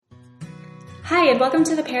Hi, and welcome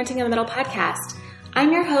to the Parenting in the Middle podcast.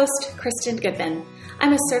 I'm your host, Kristen Goodman.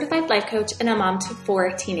 I'm a certified life coach and a mom to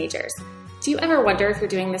 4 teenagers. Do you ever wonder if you're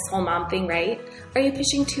doing this whole mom thing right? Are you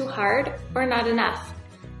pushing too hard or not enough?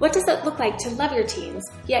 What does it look like to love your teens,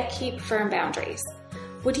 yet keep firm boundaries?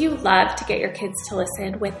 Would you love to get your kids to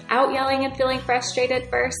listen without yelling and feeling frustrated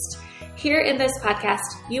first? Here in this podcast,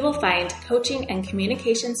 you will find coaching and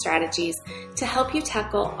communication strategies to help you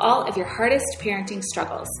tackle all of your hardest parenting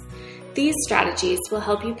struggles. These strategies will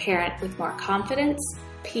help you parent with more confidence,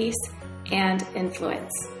 peace, and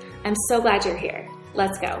influence. I'm so glad you're here.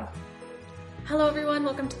 Let's go. Hello, everyone.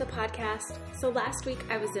 Welcome to the podcast. So last week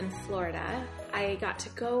I was in Florida. I got to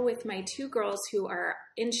go with my 2 girls who are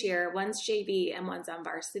in cheer. One's JV and one's on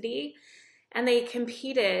varsity. And they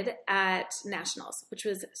competed at nationals, which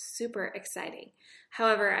was super exciting.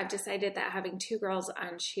 However, I've decided that having 2 girls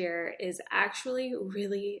on cheer is actually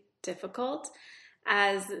really difficult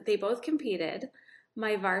as they both competed.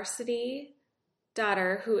 My varsity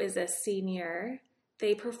daughter, who is a senior,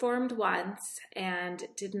 they performed once and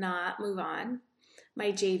did not move on.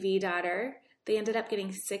 My JV daughter, they ended up getting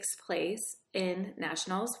 6th place in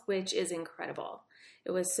nationals, which is incredible.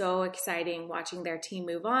 It was so exciting watching their team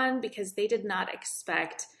move on because they did not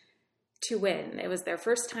expect to win. It was their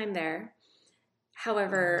first time there.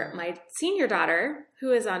 However, my senior daughter,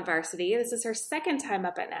 who is on varsity, this is her 2nd time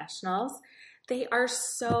up at nationals. They are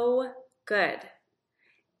so good,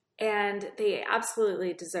 and they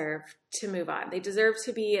absolutely deserve to move on. They deserve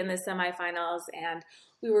to be in the semifinals, and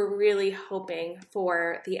we were really hoping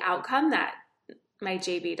for the outcome that my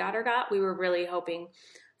JV daughter got. We were really hoping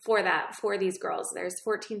for that for these girls. There's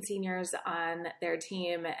 14 seniors on their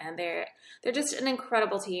team, and they're just an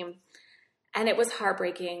incredible team, and it was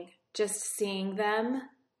heartbreaking just seeing them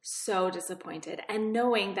so disappointed and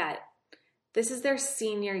knowing that this is their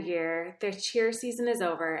senior year, their cheer season is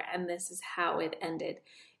over, and this is how it ended.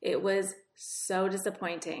 It was so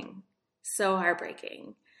disappointing, so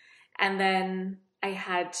heartbreaking. And then I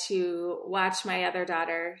had to watch my other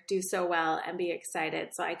daughter do so well and be excited.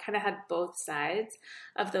 So I kind of had both sides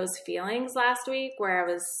of those feelings last week, where I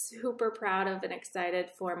was super proud of and excited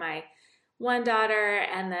for my one daughter,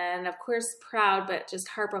 and then of course proud but just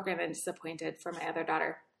heartbroken and disappointed for my other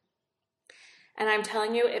daughter. And I'm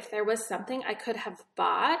telling you, if there was something I could have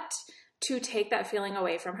bought to take that feeling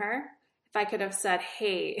away from her, if I could have said,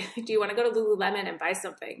 hey, do you want to go to Lululemon and buy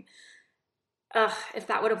something? If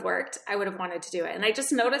that would have worked, I would have wanted to do it. And I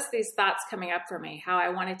just noticed these thoughts coming up for me, how I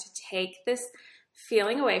wanted to take this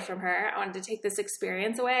feeling away from her. I wanted to take this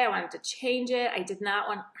experience away. I wanted to change it. I did not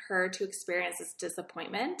want her to experience this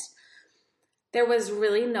disappointment. There was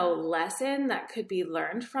really no lesson that could be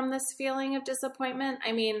learned from this feeling of disappointment.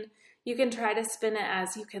 I mean, you can try to spin it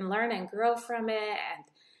as you can learn and grow from it. And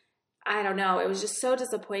I don't know. It was just so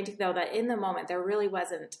disappointing, though, that in the moment there really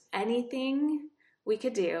wasn't anything we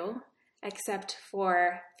could do except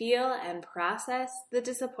for feel and process the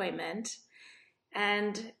disappointment.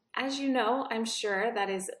 And as you know, I'm sure that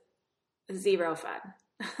is zero fun.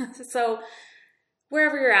 So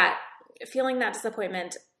wherever you're at, feeling that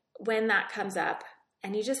disappointment, when that comes up,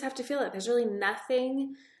 and you just have to feel it. There's really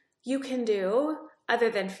nothing you can do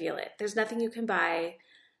other than feel it. There's nothing you can buy.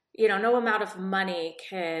 No amount of money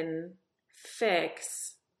can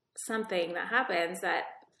fix something that happens that.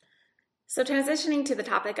 So transitioning to the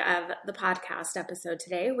topic of the podcast episode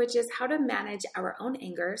today, which is how to manage our own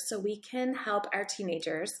anger so we can help our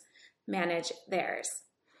teenagers manage theirs.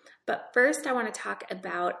 But first, I want to talk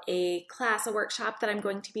about a workshop that I'm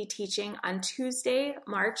going to be teaching on Tuesday,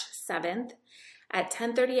 March 7th at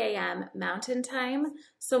 10:30 a.m. Mountain Time.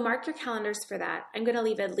 So mark your calendars for that. I'm going to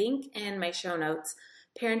leave a link in my show notes,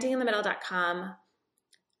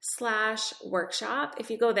 parentinginthemiddle.com/workshop.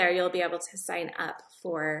 If you go there, you'll be able to sign up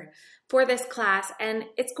for this class. And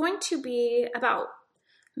it's going to be about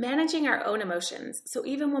managing our own emotions. So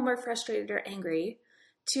even when we're frustrated or angry,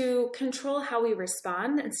 to control how we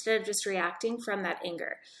respond instead of just reacting from that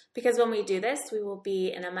anger. Because when we do this, we will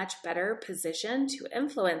be in a much better position to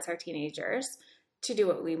influence our teenagers to do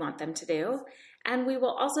what we want them to do. And we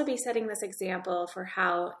will also be setting this example for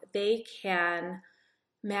how they can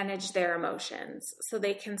manage their emotions so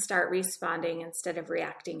they can start responding instead of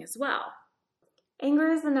reacting as well.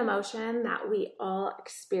 Anger is an emotion that we all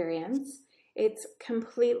experience. It's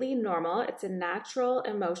completely normal. It's a natural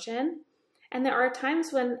emotion. And there are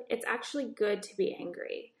times when it's actually good to be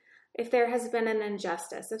angry. If there has been an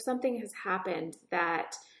injustice, if something has happened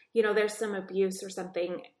that, there's some abuse or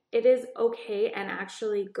something, it is okay and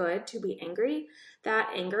actually good to be angry.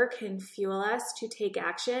 That anger can fuel us to take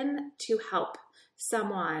action to help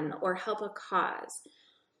someone or help a cause.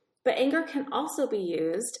 But anger can also be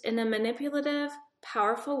used in a manipulative,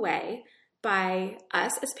 powerful way by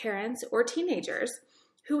us as parents or teenagers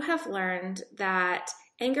who have learned that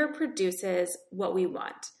anger produces what we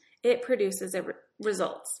want. It produces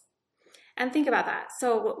results. And think about that.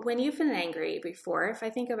 So when you've been angry before, if I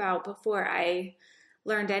think about before I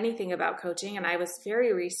learned anything about coaching, and I was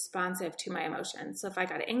very responsive to my emotions. So if I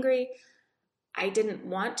got angry, I didn't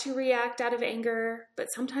want to react out of anger,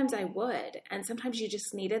 but sometimes I would. And sometimes you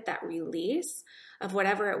just needed that release of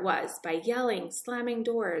whatever it was by yelling, slamming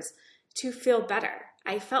doors to feel better.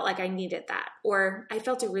 I felt like I needed that, or I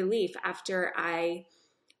felt a relief after I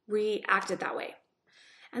reacted that way.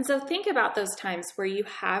 And so think about those times where you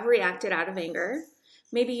have reacted out of anger.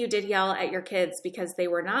 Maybe you did yell at your kids because they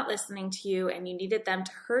were not listening to you and you needed them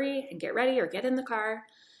to hurry and get ready or get in the car.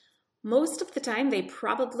 Most of the time, they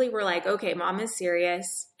probably were like, okay, mom is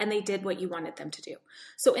serious, and they did what you wanted them to do.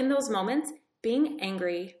 So in those moments, being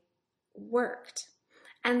angry worked.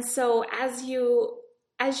 And so as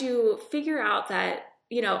you figure out that,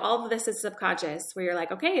 all of this is subconscious, where you're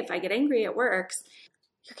like, okay, if I get angry, it works.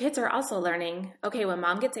 Your kids are also learning, okay, when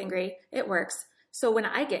mom gets angry, it works. So when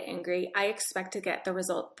I get angry, I expect to get the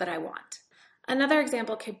result that I want. Another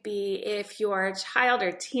example could be if your child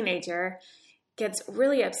or teenager gets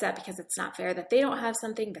really upset because it's not fair that they don't have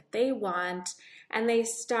something that they want, and they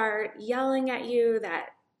start yelling at you that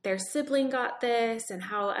their sibling got this and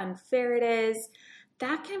how unfair it is.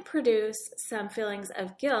 That can produce some feelings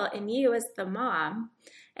of guilt in you as the mom,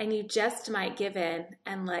 and you just might give in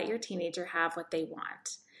and let your teenager have what they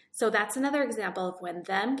want. So that's another example of when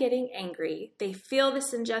them getting angry, they feel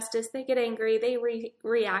this injustice, they get angry, they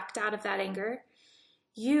react out of that anger.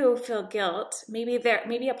 You feel guilt. Maybe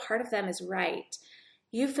a part of them is right.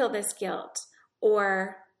 You feel this guilt,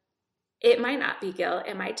 or it might not be guilt.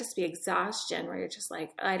 It might just be exhaustion where you're just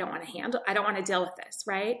like, I don't want to deal with this,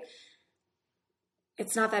 right?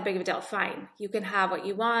 It's not that big of a deal. Fine. You can have what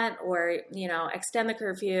you want, or, extend the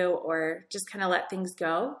curfew, or just kind of let things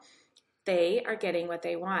go. They are getting what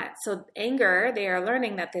they want. So anger, they are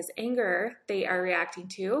learning that this anger they are reacting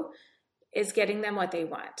to is getting them what they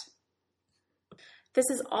want. This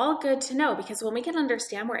is all good to know, because when we can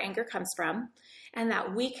understand where anger comes from and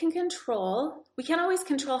that we can't always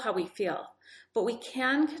control how we feel, but we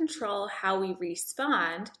can control how we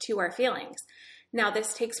respond to our feelings. Now,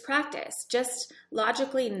 this takes practice. Just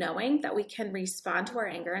logically knowing that we can respond to our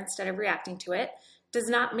anger instead of reacting to it does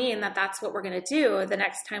not mean that that's what we're going to do the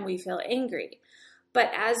next time we feel angry. But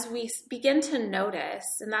as we begin to notice,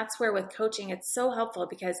 and that's where with coaching it's so helpful,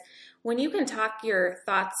 because when you can talk your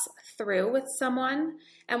thoughts through with someone,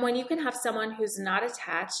 and when you can have someone who's not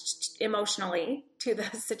attached emotionally to the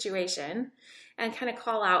situation and kind of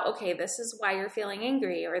call out, okay, this is why you're feeling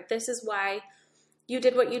angry, or this is why you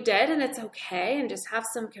did what you did, and it's okay, and just have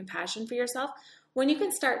some compassion for yourself. When you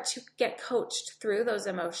can start to get coached through those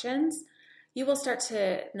emotions, you will start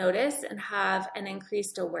to notice and have an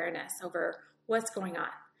increased awareness over what's going on.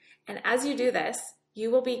 And as you do this,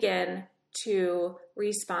 you will begin to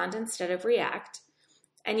respond instead of react.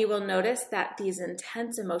 And you will notice that these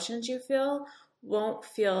intense emotions you feel won't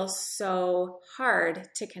feel so hard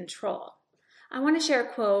to control. I want to share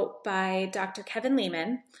a quote by Dr. Kevin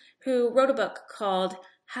Leman, who wrote a book called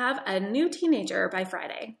Have a New Teenager by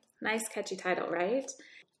Friday. Nice, catchy title, right?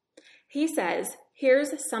 He says,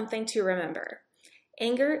 here's something to remember.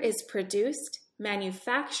 Anger is produced,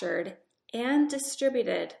 manufactured, and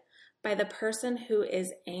distributed by the person who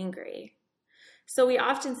is angry. So we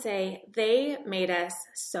often say, they made us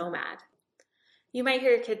so mad. You might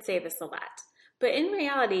hear your kids say this a lot, but in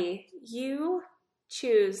reality, you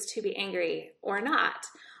choose to be angry or not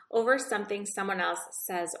over something someone else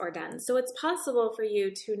says or done. So it's possible for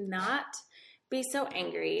you to not be so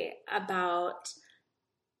angry about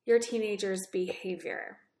your teenager's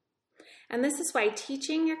behavior. And this is why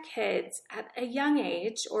teaching your kids at a young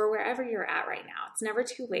age, or wherever you're at right now, it's never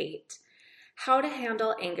too late, how to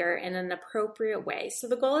handle anger in an appropriate way. So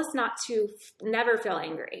the goal is not to never feel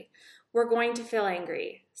angry. We're going to feel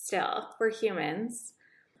angry still. We're humans.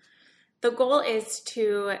 The goal is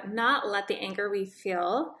to not let the anger we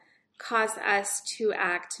feel cause us to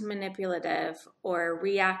act manipulative or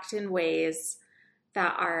react in ways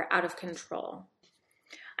that are out of control.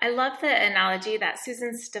 I love the analogy that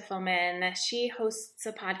Susan Stiffelman, she hosts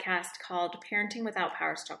a podcast called Parenting Without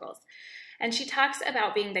Power Struggles. And she talks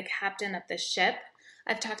about being the captain of the ship.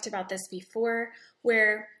 I've talked about this before,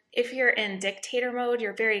 where if you're in dictator mode,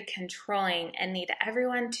 you're very controlling and need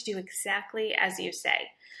everyone to do exactly as you say.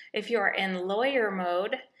 If you're in lawyer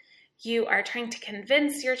mode, You are trying to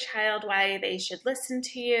convince your child why they should listen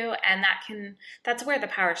to you, and that's where the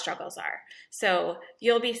power struggles are. So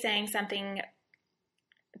you'll be saying something,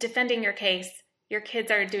 defending your case, your kids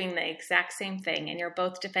are doing the exact same thing, and you're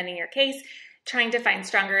both defending your case, trying to find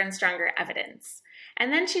stronger and stronger evidence.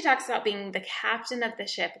 And then she talks about being the captain of the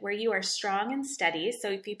ship, where you are strong and steady. So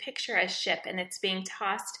if you picture a ship and it's being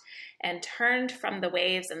tossed and turned from the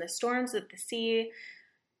waves and the storms of the sea,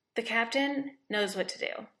 the captain knows what to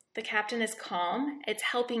do. The captain is calm. It's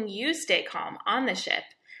helping you stay calm on the ship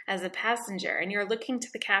as a passenger. And you're looking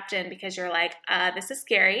to the captain because you're like, this is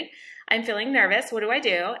scary. I'm feeling nervous. What do I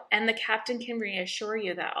do? And the captain can reassure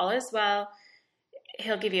you that all is well.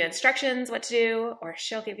 He'll give you instructions what to do, or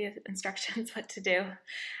she'll give you instructions what to do.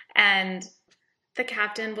 And the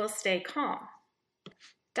captain will stay calm.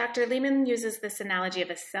 Dr. Lehman uses this analogy of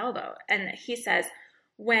a sailboat. And he says,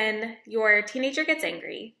 when your teenager gets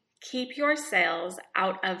angry, keep your sails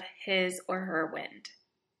out of his or her wind.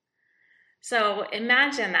 So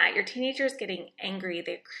imagine that your teenager is getting angry.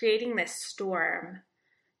 They're creating this storm,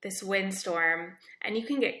 this windstorm, and you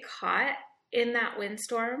can get caught in that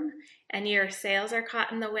windstorm and your sails are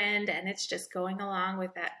caught in the wind and it's just going along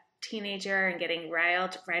with that teenager and getting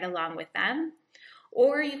riled right along with them.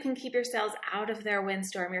 Or you can keep your sails out of their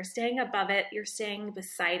windstorm. You're staying above it. You're staying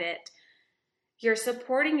beside it. You're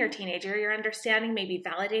supporting your teenager, you're understanding, maybe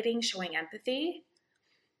validating, showing empathy,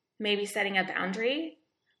 maybe setting a boundary,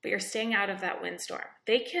 but you're staying out of that windstorm.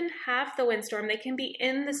 They can have the windstorm, they can be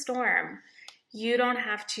in the storm. You don't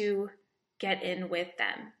have to get in with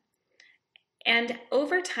them. And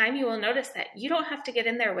over time, you will notice that you don't have to get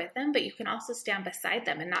in there with them, but you can also stand beside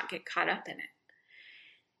them and not get caught up in it.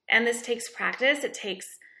 And this takes practice. It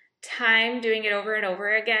takes time doing it over and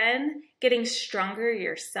over again, getting stronger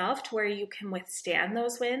yourself to where you can withstand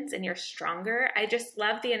those winds and you're stronger. I just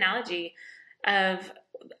love the analogy of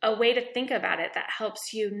a way to think about it that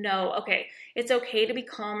helps you know, okay, it's okay to be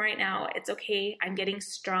calm right now. It's okay. I'm getting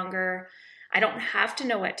stronger. I don't have to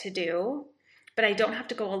know what to do, but I don't have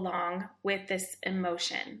to go along with this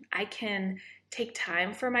emotion. I can take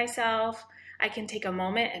time for myself. I can take a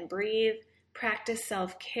moment and breathe, practice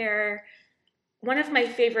self-care. One of my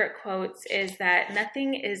favorite quotes is that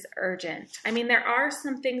nothing is urgent. I mean, there are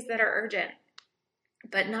some things that are urgent,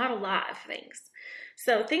 but not a lot of things.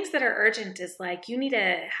 So things that are urgent is like you need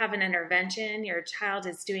to have an intervention. Your child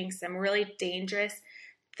is doing some really dangerous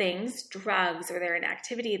things, drugs, or they're in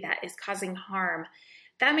activity that is causing harm.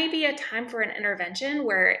 That may be a time for an intervention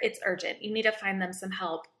where it's urgent. You need to find them some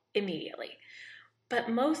help immediately. But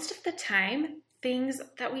most of the time, things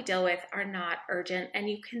that we deal with are not urgent, and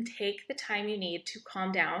you can take the time you need to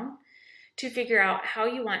calm down, to figure out how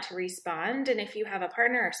you want to respond. And if you have a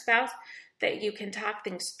partner or spouse that you can talk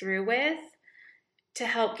things through with, to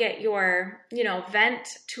help get your, vent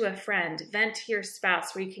to a friend, vent to your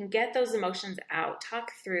spouse, where you can get those emotions out,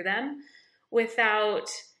 talk through them without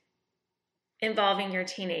involving your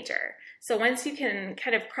teenager. So once you can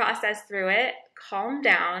kind of process through it, calm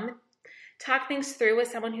down, talk things through with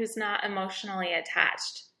someone who's not emotionally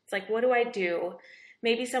attached. It's like, what do I do?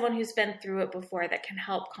 Maybe someone who's been through it before that can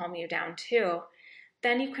help calm you down too.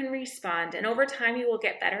 Then you can respond. And over time, you will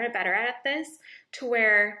get better and better at this to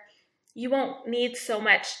where you won't need so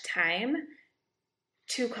much time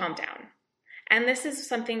to calm down. And this is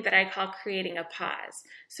something that I call creating a pause.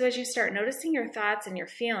 So as you start noticing your thoughts and your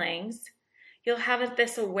feelings, you'll have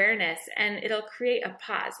this awareness and it'll create a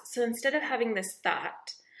pause. So instead of having this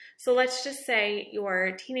thought, so let's just say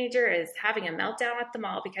your teenager is having a meltdown at the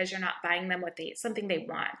mall because you're not buying them something they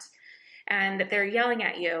want. And they're yelling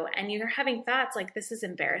at you and you're having thoughts like, this is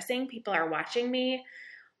embarrassing. People are watching me.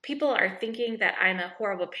 People are thinking that I'm a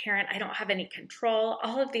horrible parent. I don't have any control.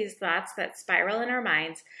 All of these thoughts that spiral in our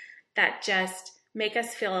minds that just make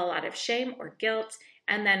us feel a lot of shame or guilt.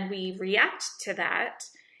 And then we react to that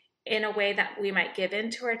in a way that we might give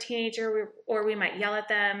in to our teenager, or we might yell at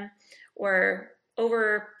them or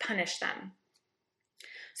over punish them.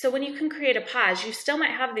 So when you can create a pause, you still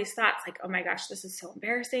might have these thoughts like, oh my gosh, this is so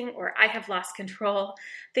embarrassing, or I have lost control.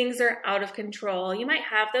 Things are out of control. You might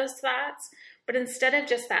have those thoughts, but instead of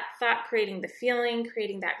just that thought creating the feeling,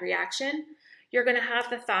 creating that reaction, you're going to have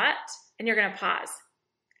the thought and you're going to pause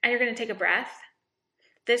and you're going to take a breath.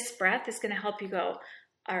 This breath is going to help you go,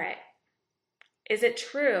 all right, is it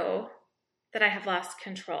true that I have lost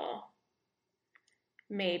control?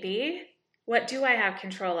 Maybe. What do I have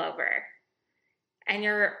control over? And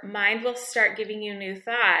your mind will start giving you new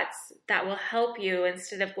thoughts that will help you.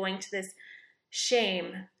 Instead of going to this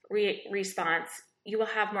shame response, you will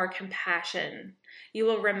have more compassion. You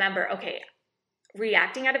will remember, okay,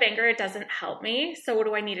 reacting out of anger, it doesn't help me. So what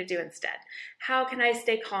do I need to do instead? How can I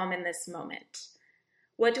stay calm in this moment?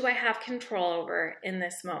 What do I have control over in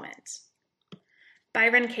this moment?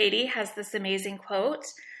 Byron Katie has this amazing quote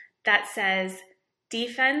that says,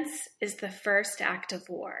 defense is the first act of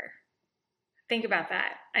war. Think about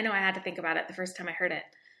that. I know I had to think about it the first time I heard it.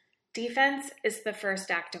 Defense is the first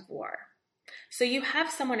act of war. So you have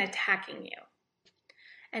someone attacking you.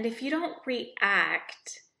 And if you don't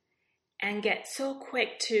react and get so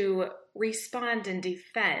quick to respond and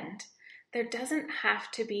defend, there doesn't have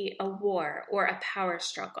to be a war or a power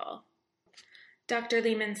struggle. Dr.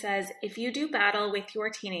 Lehman says, if you do battle with your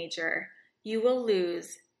teenager, you will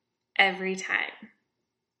lose every time.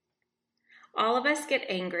 All of us get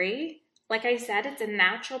angry. Like I said, it's a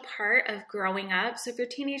natural part of growing up. So if your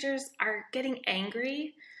teenagers are getting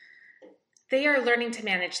angry, they are learning to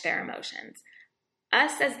manage their emotions.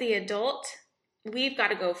 Us as the adult, we've got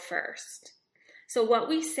to go first. So what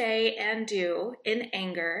we say and do in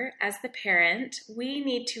anger as the parent, we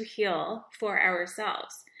need to heal for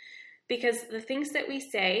ourselves. Because the things that we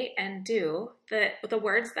say and do, the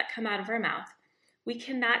words that come out of our mouth, we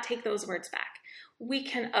cannot take those words back. We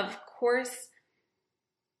can, of course,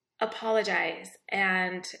 apologize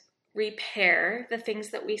and repair the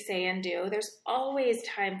things that we say and do. There's always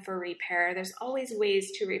time for repair. There's always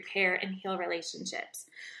ways to repair and heal relationships.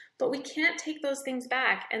 But we can't take those things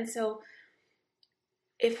back. And so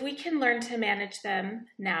if we can learn to manage them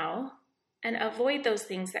now and avoid those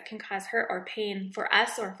things that can cause hurt or pain for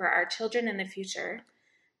us or for our children in the future,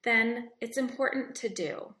 then it's important to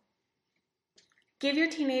do. Give your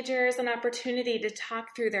teenagers an opportunity to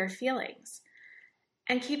talk through their feelings.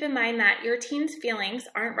 And keep in mind that your teen's feelings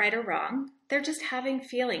aren't right or wrong. They're just having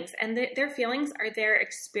feelings, and their feelings are their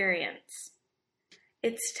experience.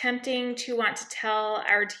 It's tempting to want to tell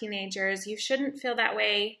our teenagers, you shouldn't feel that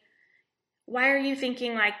way. Why are you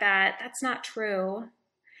thinking like that? That's not true.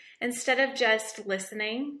 Instead of just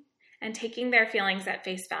listening and taking their feelings at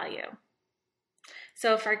face value.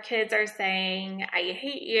 So if our kids are saying, I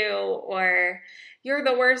hate you, or you're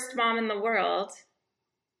the worst mom in the world,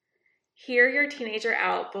 hear your teenager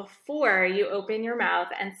out before you open your mouth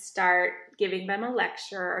and start giving them a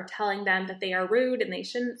lecture or telling them that they are rude and they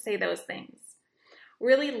shouldn't say those things.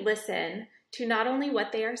 Really listen to not only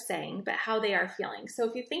what they are saying, but how they are feeling. So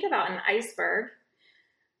if you think about an iceberg,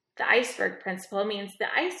 the iceberg principle means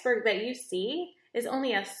the iceberg that you see is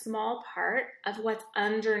only a small part of what's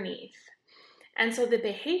underneath. And so the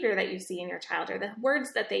behavior that you see in your child or the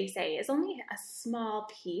words that they say is only a small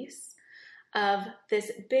piece of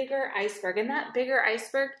this bigger iceberg. And that bigger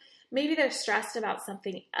iceberg, maybe they're stressed about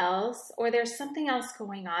something else, or there's something else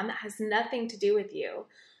going on that has nothing to do with you.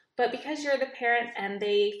 But because you're the parent and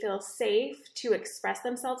they feel safe to express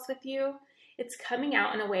themselves with you, it's coming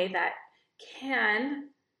out in a way that can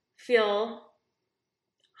feel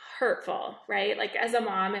hurtful, right? Like as a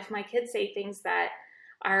mom, if my kids say things that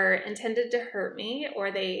are intended to hurt me,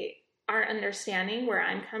 or they aren't understanding where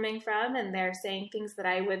I'm coming from and they're saying things that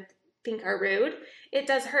I would think are rude, it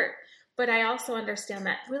does hurt. But I also understand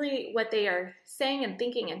that really what they are saying and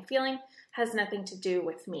thinking and feeling has nothing to do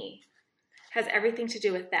with me, has everything to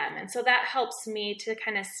do with them. And so that helps me to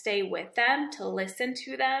kind of stay with them, to listen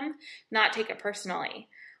to them, not take it personally.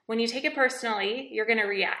 When you take it personally, you're going to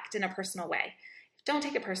react in a personal way. Don't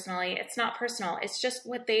take it personally. It's not personal. It's just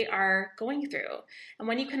what they are going through. And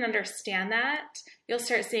when you can understand that, you'll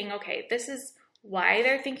start seeing, okay, this is why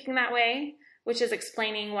they're thinking that way, which is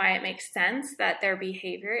explaining why it makes sense that their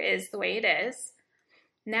behavior is the way it is.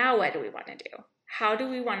 Now what do we want to do? How do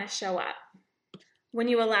we want to show up? When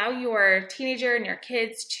you allow your teenager and your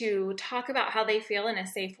kids to talk about how they feel in a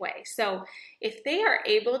safe way. So if they are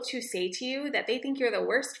able to say to you that they think you're the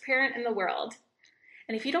worst parent in the world,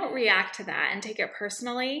 and if you don't react to that and take it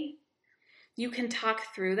personally, you can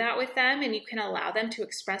talk through that with them and you can allow them to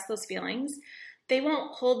express those feelings. They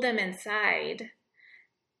won't hold them inside.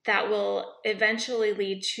 That will eventually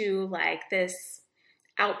lead to like this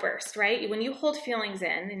outburst, right? When you hold feelings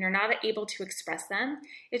in and you're not able to express them,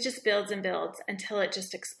 it just builds and builds until it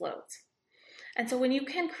just explodes. And so when you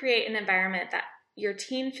can create an environment that your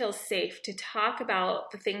teen feels safe to talk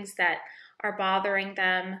about the things that are bothering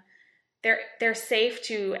them, they're safe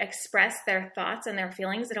to express their thoughts and their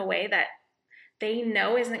feelings in a way that they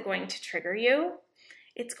know isn't going to trigger you,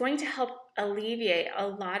 it's going to help alleviate a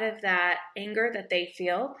lot of that anger that they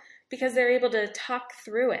feel because they're able to talk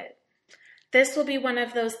through it. This will be one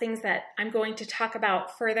of those things that I'm going to talk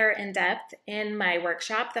about further in depth in my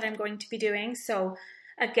workshop that I'm going to be doing. So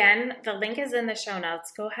Again, the link is in the show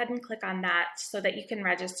notes. Go ahead and click on that so that you can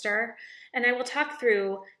register. And I will talk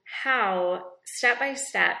through how, step by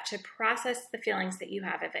step, to process the feelings that you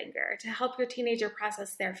have of anger, to help your teenager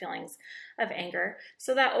process their feelings of anger,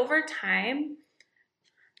 so that over time,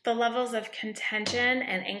 the levels of contention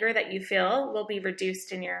and anger that you feel will be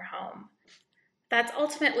reduced in your home. That's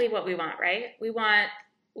ultimately what we want, right? We want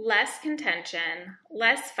less contention,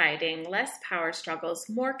 less fighting, less power struggles,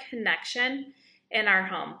 more connection in our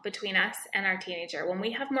home between us and our teenager. When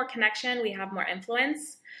we have more connection, we have more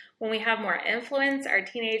influence. When we have more influence, our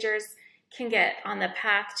teenagers can get on the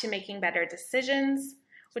path to making better decisions,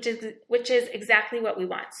 which is exactly what we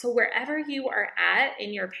want. So wherever you are at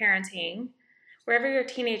in your parenting, wherever your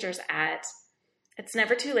teenager's at, it's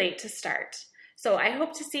never too late to start. So I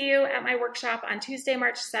hope to see you at my workshop on Tuesday,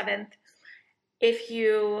 March 7th. If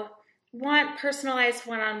you want personalized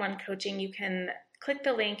one-on-one coaching, you can click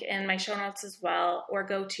the link in my show notes as well, or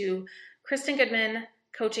go to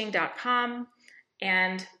KristenGoodmanCoaching.com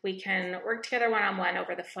and we can work together one-on-one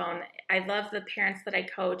over the phone. I love the parents that I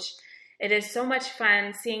coach. It is so much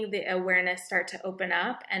fun seeing the awareness start to open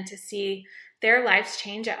up and to see their lives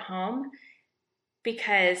change at home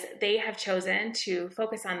because they have chosen to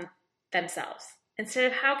focus on themselves. Instead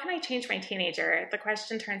of how can I change my teenager, the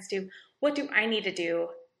question turns to what do I need to do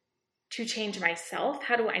to change myself?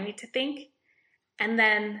 How do I need to think? And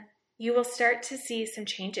then you will start to see some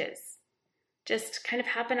changes just kind of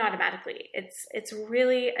happen automatically. It's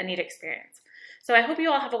really a neat experience. So I hope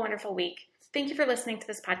you all have a wonderful week. Thank you for listening to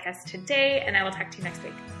this podcast today, and I will talk to you next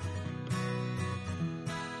week.